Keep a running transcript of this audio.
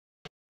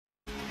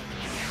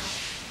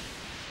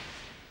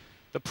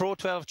The Pro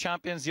 12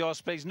 champions, the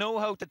Ospreys, know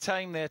how to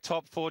time their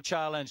top four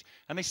challenge,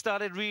 and they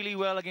started really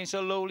well against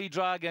the lowly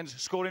Dragons,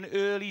 scoring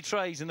early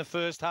tries in the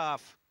first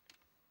half.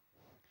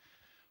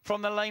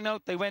 From the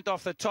line-out, they went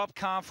off the top.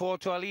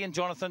 Carnforth to Ali and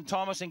Jonathan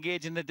Thomas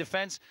engaging the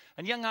defence,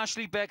 and young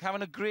Ashley Beck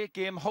having a great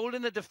game,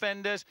 holding the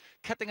defenders,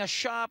 cutting a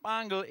sharp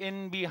angle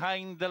in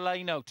behind the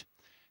line-out.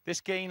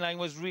 This gain line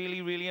was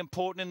really, really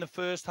important in the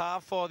first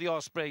half for the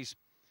Ospreys.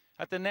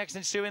 At the next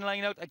ensuing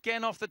line-out,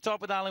 again off the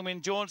top with Alan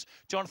Wynne-Jones,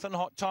 Jonathan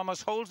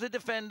Thomas holds the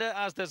defender,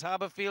 as does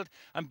Haberfield,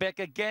 and Beck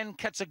again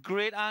cuts a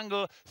great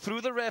angle through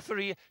the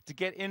referee to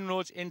get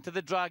inroads into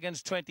the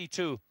Dragons'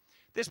 22.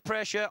 This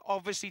pressure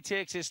obviously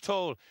takes its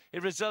toll.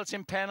 It results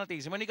in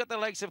penalties. And when you got the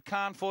likes of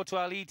Carnforth to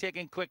Ali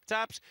taking quick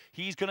taps,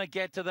 he's going to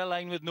get to the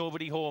line with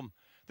nobody home.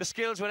 The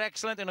skills were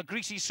excellent on a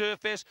greasy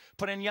surface,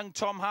 putting young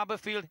Tom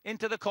Haberfield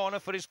into the corner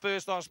for his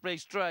first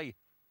Ospreys try.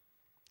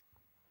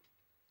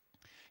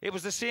 It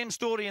was the same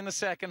story in the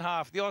second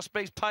half. The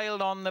Ospreys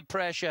piled on the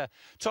pressure.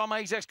 Tom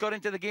Isaacs got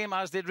into the game,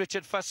 as did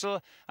Richard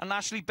Fussell, and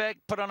Ashley Beck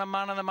put on a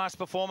man-of-the-match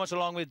performance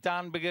along with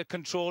Dan Bigger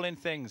controlling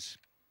things.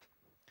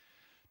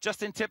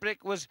 Justin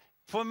Tipuric was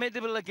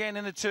formidable again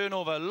in the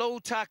turnover. Low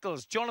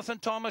tackles. Jonathan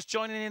Thomas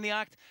joining in the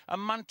act, a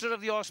mantra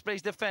of the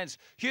Ospreys defence.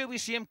 Here we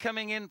see him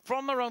coming in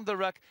from around the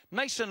ruck,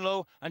 nice and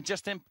low, and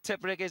Justin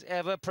Tipuric is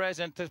ever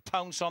present to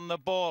pounce on the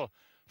ball.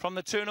 From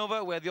the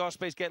turnover, where the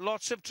Ospreys get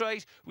lots of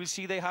tries, we'll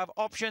see they have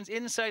options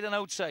inside and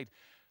outside.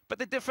 But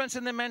the difference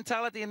in the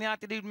mentality and the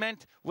attitude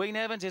meant Wayne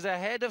Evans is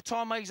ahead of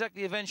Tom Isaac,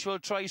 the eventual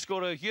try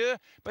scorer here.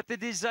 But the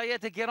desire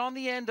to get on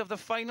the end of the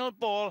final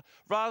ball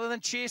rather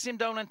than chase him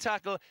down and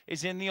tackle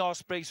is in the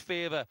Ospreys'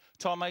 favour.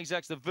 Tom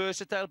Isaac's the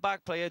versatile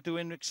back player,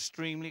 doing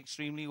extremely,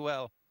 extremely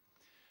well.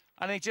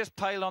 And they just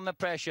piled on the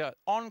pressure.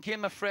 On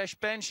came a fresh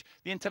bench.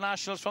 The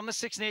internationals from the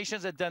Six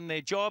Nations had done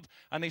their job,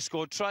 and they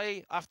scored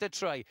try after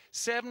try.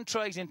 7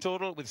 tries in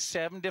total, with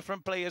 7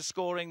 different players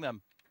scoring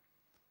them.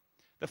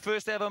 The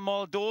first ever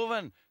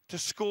Moldovan to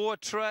score a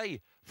try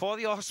for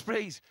the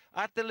Ospreys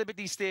at the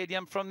Liberty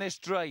Stadium from this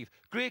drive.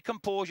 Great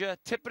composure.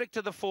 Tipuric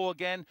to the fore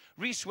again.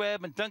 Rhys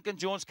Webb and Duncan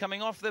Jones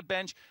coming off the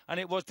bench, and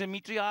it was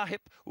Dimitri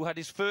Arhip who had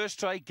his first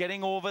try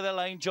getting over the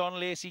line, John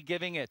Lacey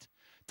giving it.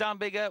 Dan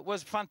Bigger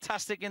was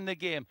fantastic in the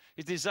game.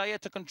 His desire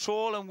to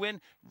control and win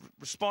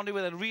responded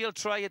with a real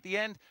try at the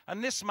end.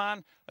 And this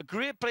man, a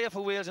great player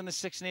for Wales in the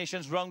Six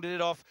Nations, rounded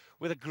it off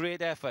with a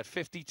great effort.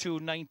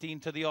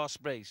 52-19 to the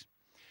Ospreys.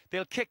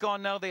 They'll kick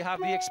on now. They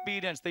have the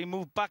experience. They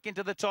move back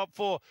into the top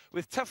 4.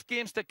 With tough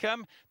games to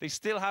come, they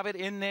still have it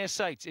in their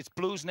sights. It's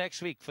Blues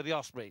next week for the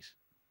Ospreys.